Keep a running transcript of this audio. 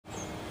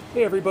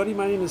Hey everybody,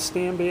 my name is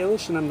Stan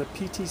Baelish and I'm the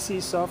PTC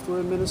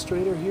Software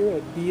Administrator here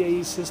at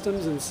BAE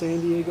Systems in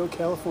San Diego,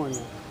 California.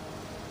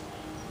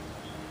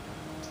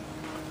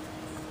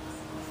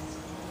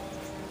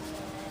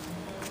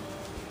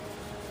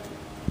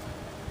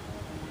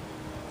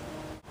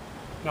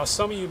 Now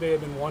some of you may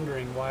have been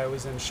wondering why I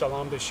was in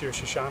Shalom Bashir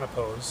Shoshana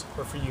pose,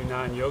 or for you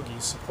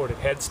non-yogis, supported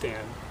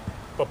headstand.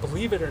 But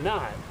believe it or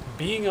not,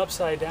 being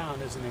upside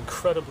down is an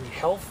incredibly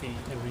healthy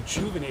and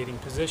rejuvenating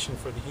position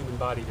for the human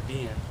body to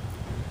be in.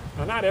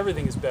 Now not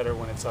everything is better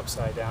when it's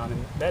upside down,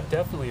 and that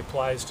definitely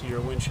applies to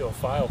your Windchill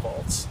file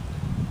vaults.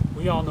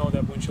 We all know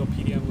that Windchill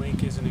PDM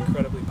Link is an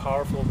incredibly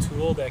powerful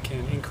tool that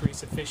can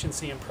increase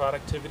efficiency and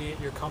productivity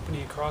at your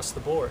company across the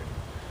board.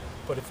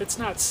 But if it's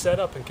not set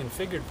up and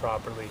configured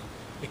properly,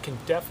 it can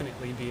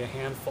definitely be a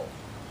handful.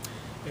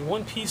 And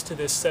one piece to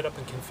this setup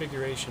and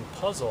configuration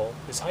puzzle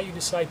is how you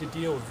decide to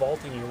deal with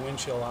vaulting your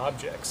Windchill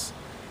objects.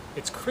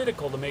 It's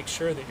critical to make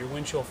sure that your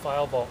Windchill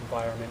file vault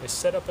environment is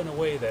set up in a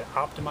way that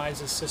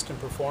optimizes system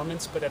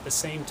performance, but at the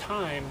same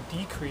time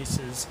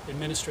decreases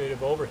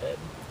administrative overhead.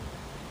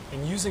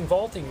 And using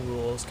vaulting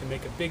rules can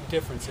make a big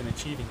difference in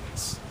achieving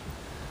this.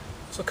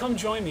 So come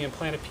join me in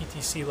Planet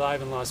PTC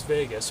Live in Las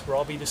Vegas, where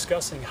I'll be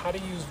discussing how to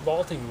use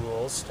vaulting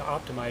rules to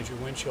optimize your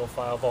Windchill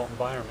file vault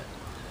environment.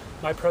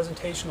 My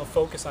presentation will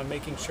focus on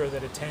making sure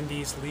that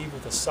attendees leave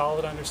with a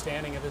solid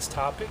understanding of this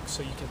topic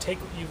so you can take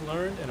what you've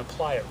learned and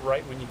apply it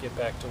right when you get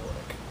back to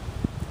work.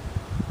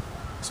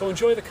 So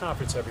enjoy the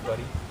conference,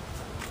 everybody.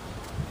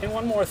 And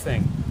one more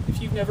thing,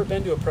 if you've never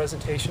been to a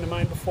presentation of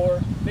mine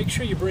before, make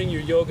sure you bring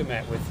your yoga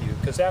mat with you,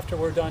 because after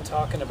we're done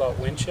talking about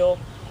Windchill,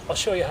 I'll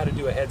show you how to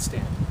do a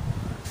headstand.